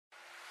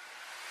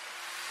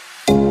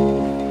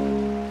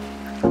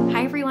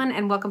everyone,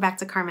 and welcome back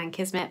to Karma and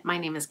Kismet. My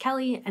name is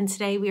Kelly, and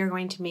today we are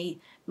going to be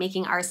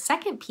making our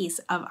second piece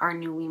of our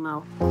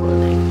nuiMO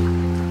clothing.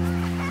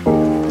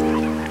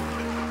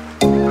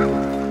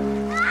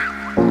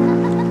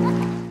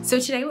 So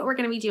today what we're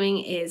going to be doing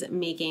is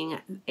making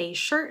a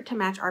shirt to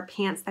match our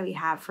pants that we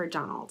have for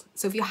Donald.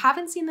 So if you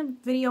haven't seen the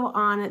video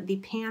on the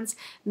pants,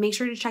 make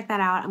sure to check that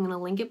out. I'm going to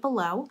link it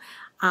below.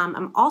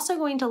 I'm also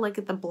going to look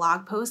at the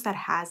blog post that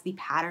has the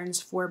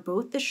patterns for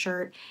both the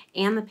shirt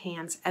and the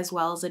pants, as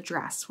well as a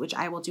dress, which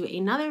I will do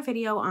another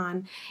video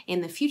on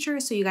in the future,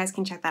 so you guys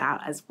can check that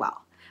out as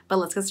well. But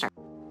let's get started.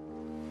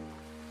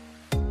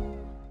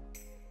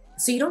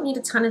 So you don't need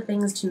a ton of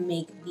things to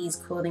make these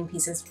clothing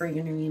pieces for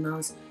your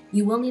nuiMOs.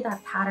 You will need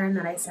that pattern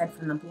that I said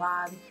from the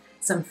blog,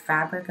 some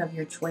fabric of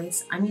your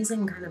choice. I'm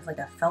using kind of like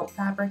a felt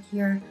fabric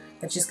here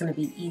that's just going to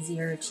be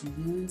easier to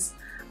use.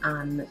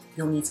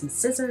 You'll need some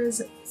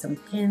scissors, some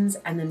pins,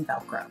 and then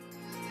Velcro.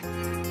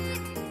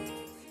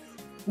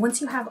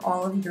 Once you have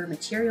all of your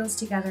materials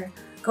together,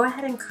 go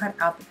ahead and cut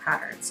out the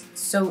patterns.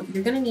 So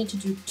you're going to need to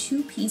do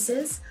 2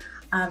 pieces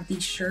of the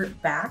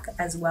shirt back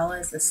as well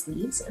as the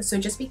sleeves. So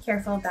just be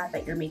careful of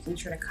that you're making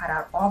sure to cut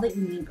out all that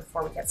you need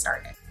before we get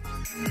started.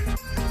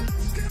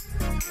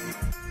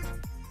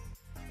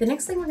 The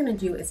next thing we're going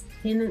to do is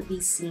pin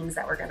these seams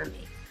that we're going to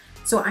make.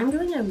 So I'm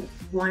doing a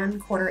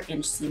 1/4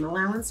 inch seam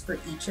allowance for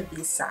each of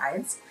these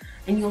sides,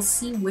 and you'll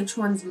see which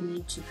ones you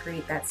need to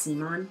create that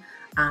seam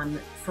on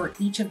for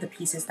each of the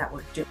pieces that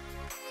we're doing.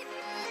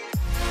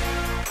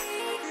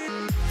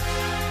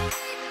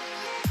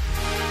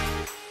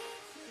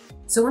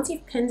 So once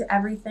you've pinned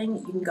everything,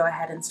 you can go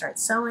ahead and start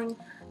sewing.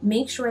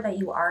 Make sure that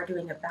you are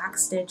doing a back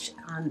stitch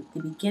on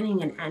the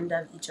beginning and end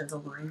of each of the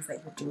lines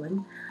that you're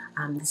doing.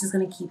 This is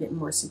going to keep it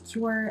more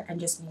secure, and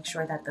just make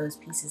sure that those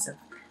pieces of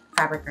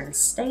fabric are going to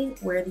stay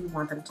where you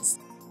want them to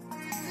stay.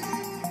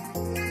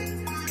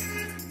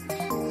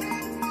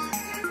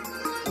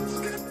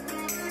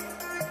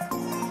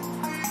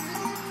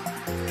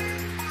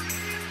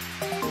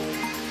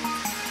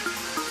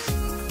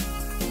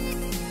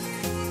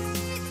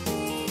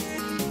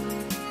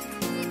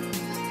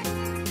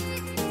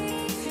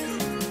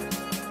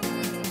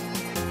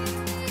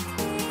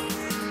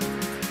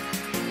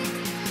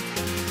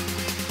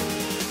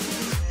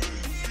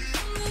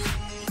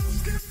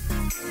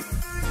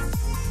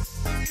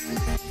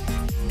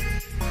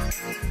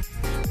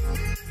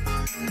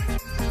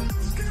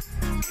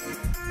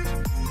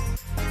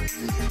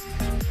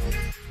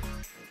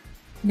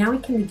 Now we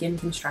can begin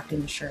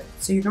constructing the shirt.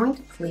 So you're going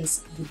to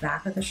place the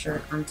back of the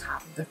shirt on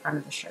top of the front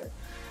of the shirt.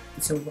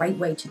 So right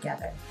way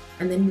together.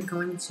 And then you're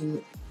going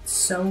to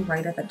sew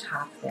right at the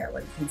top there,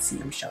 where you can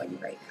see I'm showing you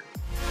right now.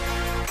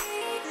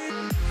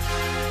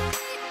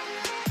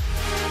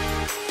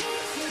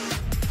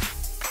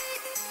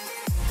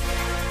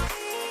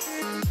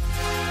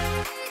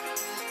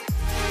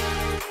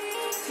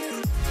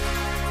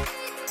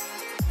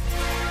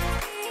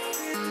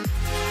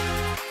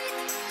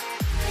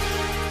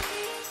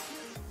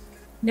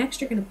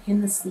 Next, you're going to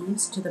pin the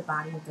sleeves to the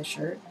body of the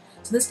shirt.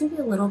 So this can be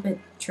a little bit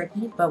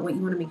tricky, but what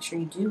you want to make sure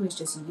you do is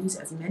just use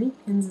as many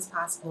pins as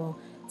possible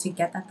to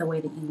get that the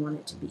way that you want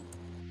it to be.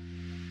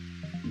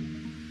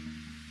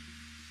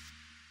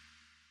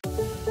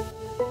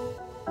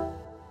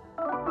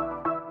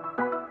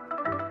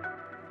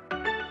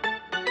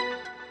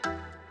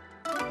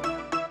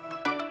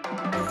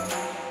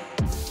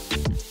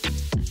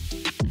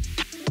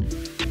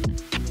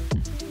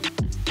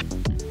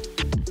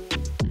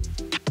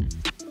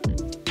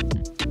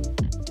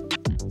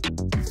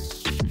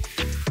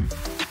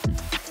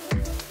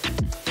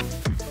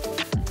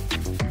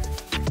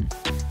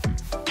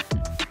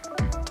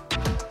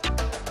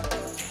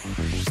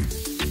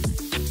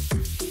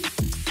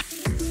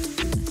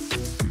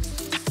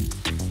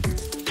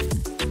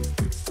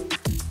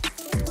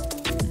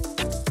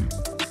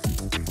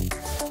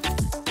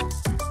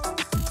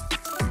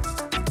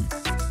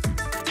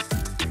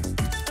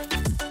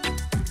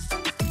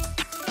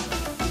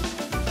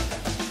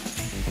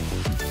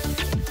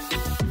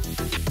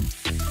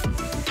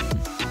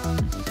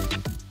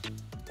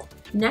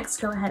 Next,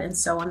 go ahead and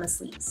sew on the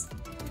sleeves.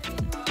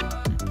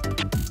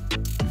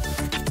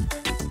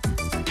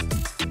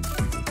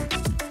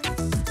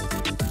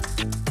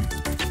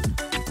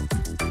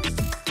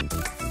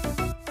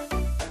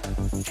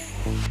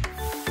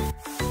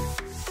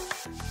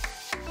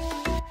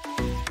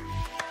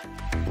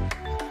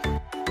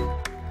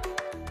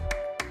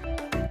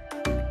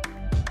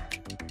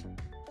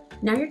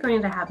 Now you're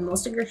going to have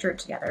most of your shirt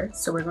together,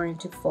 so we're going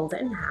to fold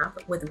it in half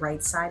with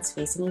right sides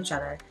facing each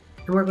other,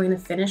 and we're going to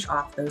finish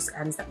off those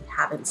ends that we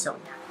haven't sewn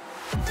yet.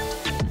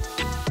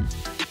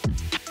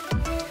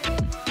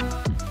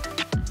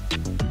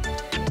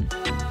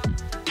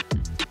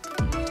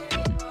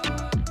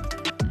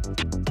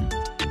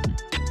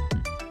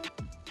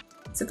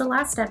 So the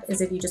last step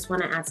is if you just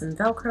want to add some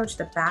Velcro to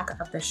the back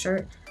of the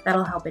shirt,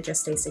 that'll help it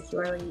just stay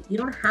securely. You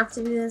don't have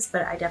to do this,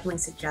 but I definitely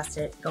suggest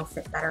it. It'll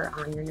fit better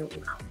on your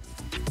nuiMO.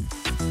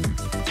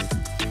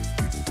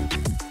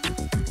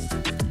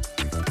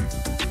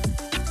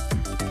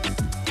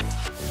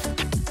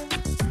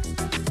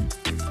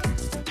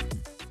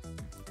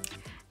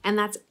 And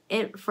that's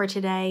it for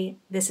today.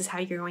 This is how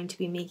you're going to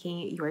be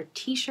making your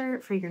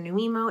t-shirt for your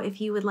nuiMO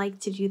if you would like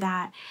to do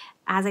that.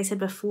 As I said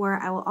before,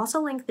 I will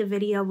also link the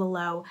video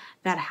below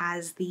that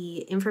has the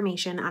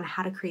information on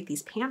how to create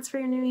these pants for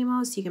your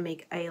nuiMO so you can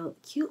make a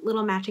cute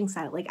little matching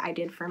set like I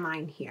did for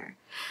mine here.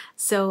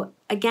 So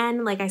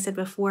again, like I said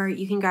before,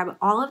 you can grab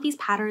all of these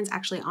patterns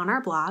actually on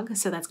our blog,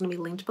 so that's going to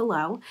be linked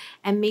below,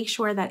 and make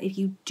sure that if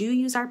you do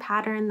use our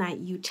pattern that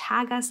you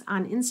tag us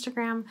on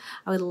Instagram.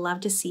 I would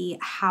love to see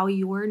how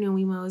your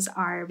nuiMOs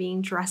are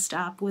being dressed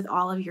up with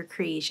all of your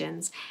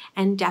creations,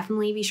 and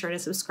definitely be sure to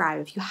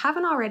subscribe if you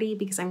haven't already,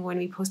 because I'm going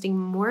to be posting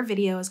more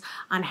videos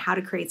on how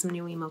to create some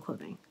nuiMO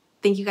clothing.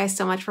 Thank you guys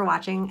so much for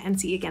watching, and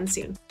see you again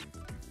soon.